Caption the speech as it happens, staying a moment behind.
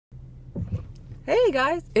Hey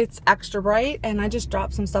guys, it's Extra Bright and I just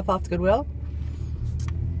dropped some stuff off to Goodwill.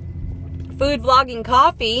 Food vlogging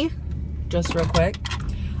coffee, just real quick.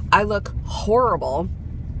 I look horrible.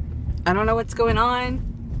 I don't know what's going on.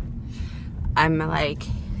 I'm like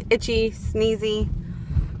itchy, sneezy,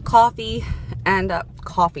 coffee, and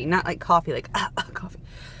coffee, not like coffee, like coffee.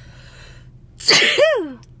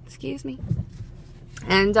 Excuse me.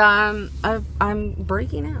 And I'm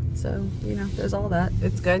breaking out, so you know, there's all that.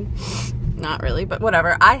 It's good. Not really, but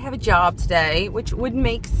whatever. I have a job today, which would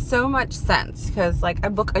make so much sense because like I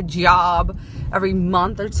book a job every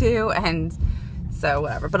month or two, and so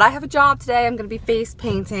whatever. But I have a job today. I'm gonna be face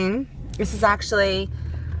painting. This is actually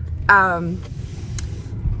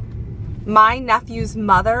my nephew's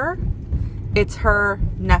mother. It's her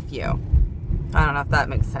nephew. I don't know if that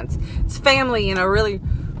makes sense. It's family in a really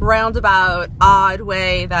roundabout, odd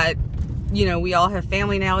way that, you know, we all have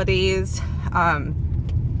family nowadays.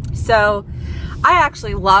 So I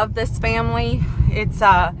actually love this family. It's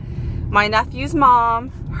my nephew's mom,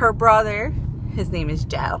 her brother, his name is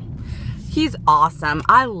Joe. He's awesome.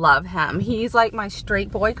 I love him. He's like my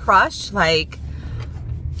straight boy crush. Like,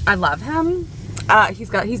 I love him.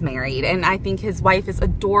 He's married, and I think his wife is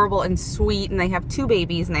adorable and sweet, and they have 2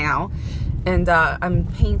 babies now. And I'm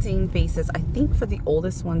painting faces, I think, for the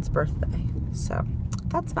oldest one's birthday. So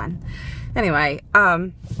that's fun. Anyway,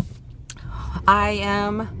 I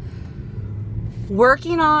am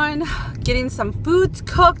working on getting some foods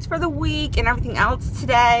cooked for the week and everything else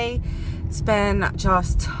today. It's been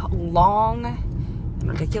just long and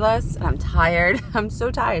ridiculous, and I'm tired. I'm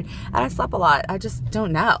so tired, and I slept a lot. I just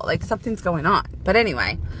don't know, like something's going on. But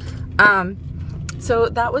anyway, so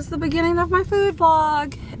that was the beginning of my food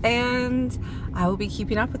vlog, and I will be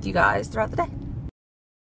keeping up with you guys throughout the day.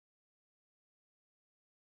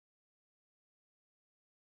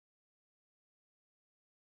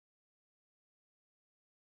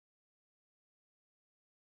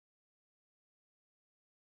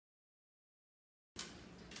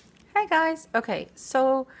 Hey guys, okay,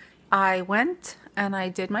 so I went and I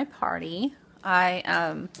did my party.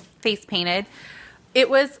 I face painted. It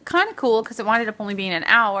was kind of cool because it wound up only being an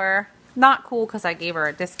hour. Not cool because I gave her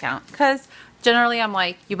a discount, because generally I'm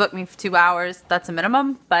like, you booked me for 2 hours, that's a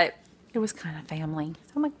minimum, but it was kind of family.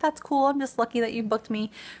 So I'm like, that's cool. I'm just lucky that you booked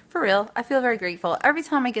me. For real, I feel very grateful. Every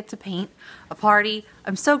time I get to paint a party,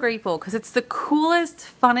 I'm so grateful because it's the coolest,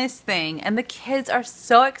 funnest thing. And the kids are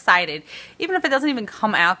so excited, even if it doesn't even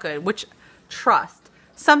come out good, which, trust,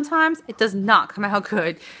 sometimes it does not come out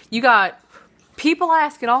good. You got people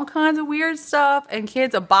asking all kinds of weird stuff and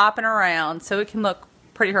kids are bopping around, so it can look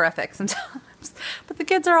pretty horrific sometimes. But the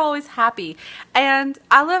kids are always happy. And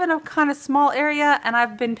I live in a kind of small area, and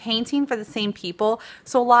I've been painting for the same people,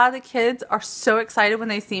 so a lot of the kids are so excited when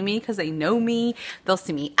they see me because they know me. They'll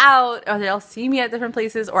see me out, or they'll see me at different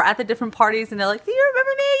places or at the different parties, and they're like, do you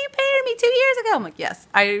remember me? You painted me 2 years ago. I'm like, yes,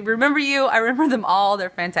 I remember you. I remember them all.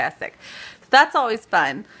 They're fantastic. So that's always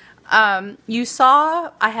fun. You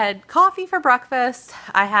saw I had coffee for breakfast.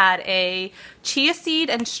 I had a chia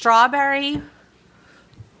seed, strawberry,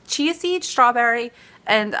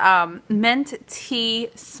 and mint tea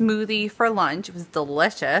smoothie for lunch. It was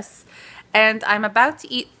delicious. And I'm about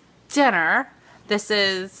to eat dinner. This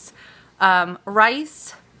is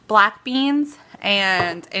rice, black beans,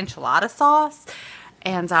 and enchilada sauce.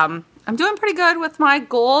 And I'm doing pretty good with my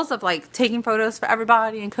goals of like taking photos for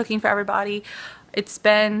everybody and cooking for everybody. It's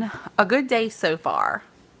been a good day so far.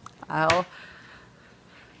 I'll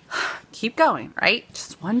keep going, right?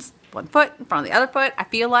 Just one foot in front of the other foot. I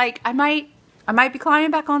feel like I might be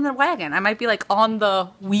climbing back on the wagon. I might be like on the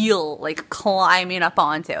wheel, like climbing up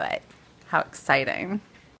onto it. How exciting.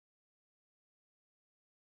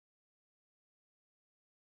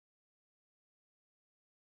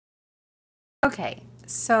 Okay,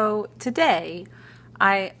 so today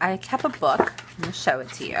I kept a book. I'm gonna show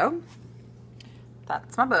it to you.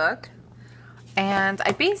 That's my book. And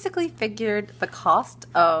I basically figured the cost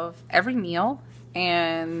of every meal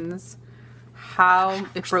and how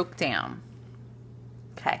it broke down.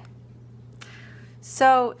 Okay.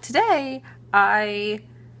 So today I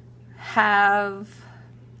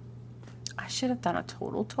should have done a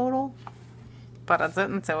total, but I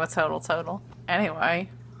didn't do a total. Anyway,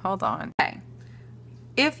 hold on. Okay.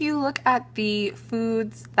 If you look at the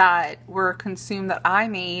foods that were consumed that I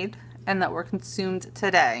made and that were consumed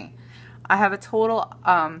today, I have a total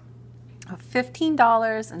of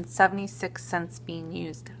 $15.76 being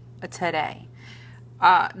used today.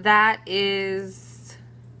 That is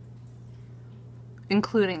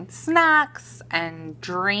including snacks and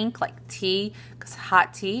drink like tea, because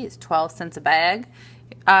hot tea is 12 cents a bag.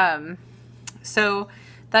 So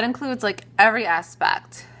that includes like every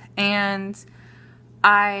aspect. And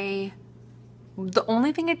the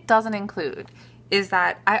only thing it doesn't include is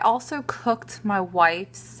that I also cooked my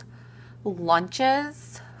wife's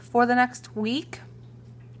lunches for the next week.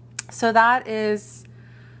 So that is,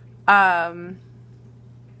 well,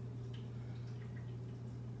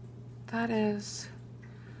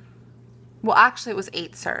 actually it was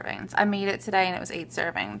 8 servings. I made it today and it was 8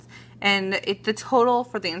 servings. And the total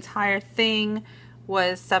for the entire thing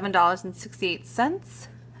was $7.68.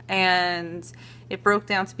 And it broke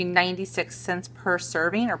down to be 96 cents per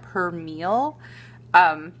serving or per meal.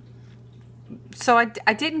 So I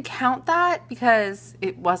didn't count that because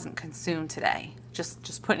it wasn't consumed today.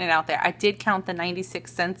 Just putting it out there. I did count the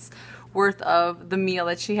 96 cents worth of the meal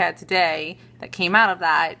that she had today that came out of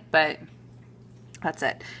that, but that's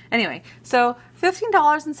it. Anyway, so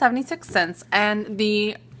 $15.76, and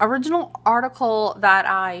the original article that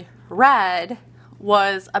I read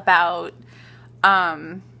was about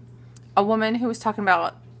a woman who was talking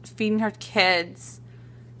about feeding her kids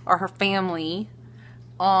or her family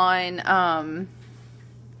on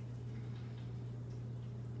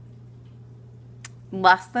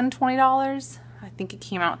less than $20. I think it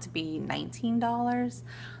came out to be $19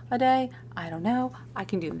 a day. I don't know. I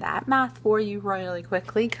can do that math for you really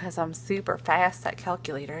quickly because I'm super fast at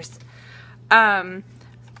calculators.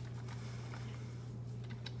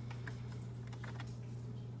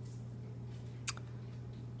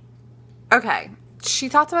 Okay, she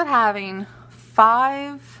talked about having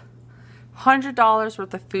 $500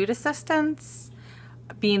 worth of food assistance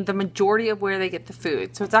being the majority of where they get the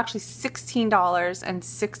food. So it's actually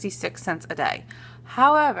 $16.66 a day.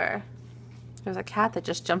 However, there's a cat that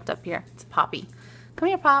just jumped up here. It's Poppy. Come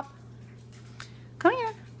here, Pop. Come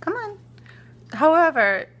here. Come on.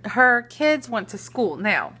 However, her kids went to school.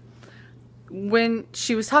 Now, when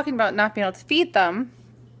she was talking about not being able to feed them,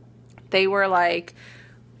 they were like,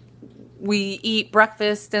 we eat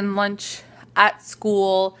breakfast and lunch at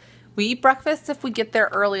school. We eat breakfast if we get there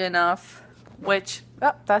early enough, which,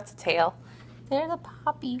 oh, that's a tail. There's a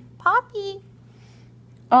Poppy. Poppy.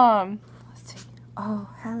 Let's see. Oh,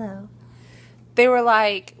 hello. They were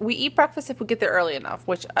like, we eat breakfast if we get there early enough,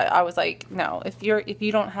 which I was like, no, if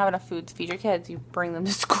you don't have enough food to feed your kids, you bring them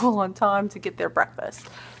to school on time to get their breakfast.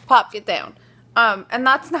 Pop, get down. And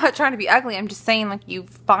that's not trying to be ugly. I'm just saying, like, you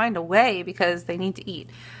find a way because they need to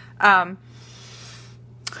eat.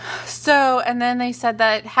 So, and then they said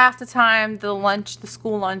that half the time the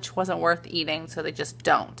school lunch wasn't worth eating, so they just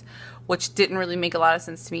don't, which didn't really make a lot of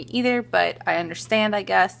sense to me either, but I understand, I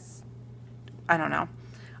guess. I don't know.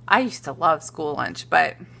 I used to love school lunch,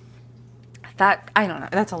 but I don't know.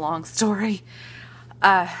 That's a long story.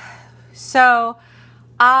 So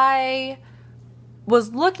I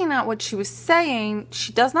was looking at what she was saying.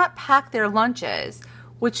 She does not pack their lunches,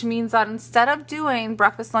 which means that instead of doing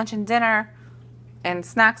breakfast, lunch, and dinner and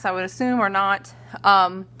snacks, I would assume, or not,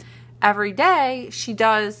 every day, she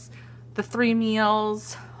does the 3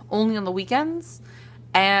 meals only on the weekends,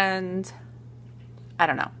 and I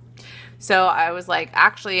don't know. So I was like,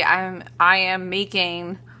 actually, I am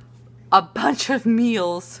making a bunch of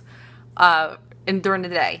meals during the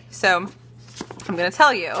day. So I'm going to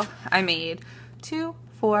tell you, I made 2,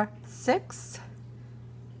 4, 6,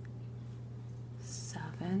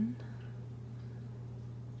 7,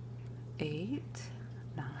 8,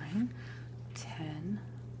 9, 10,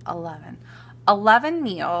 11. 11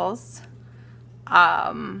 meals.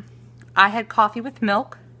 I had coffee with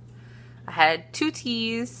milk. I had 2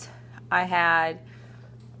 teas. I had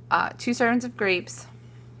 2 servings of grapes.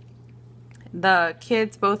 The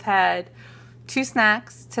kids both had 2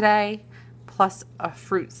 snacks today, plus a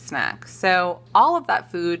fruit snack. So all of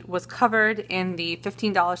that food was covered in the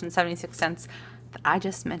 $15.76 that I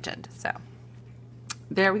just mentioned. So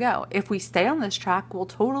there we go. If we stay on this track, we'll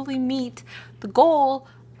totally meet the goal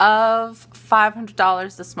of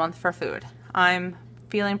 $500 this month for food. I'm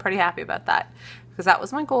feeling pretty happy about that, because that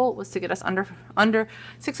was my goal, was to get us under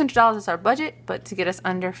 $600 is our budget, but to get us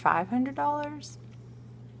under $500.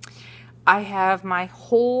 I have my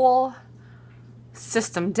whole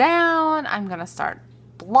system down. I'm going to start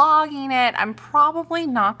blogging it. I'm probably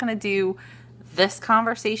not going to do this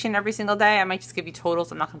conversation every single day. I might just give you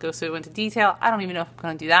totals. I'm not going to go so into detail. I don't even know if I'm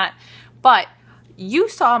going to do that. But you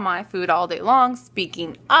saw my food all day long.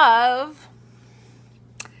 Speaking of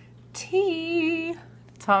tea,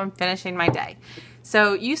 that's how I'm finishing my day.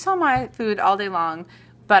 So you saw my food all day long,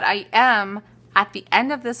 but I am, at the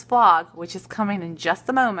end of this vlog, which is coming in just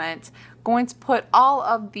a moment, going to put all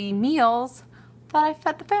of the meals that I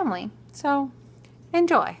fed the family. So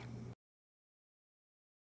enjoy.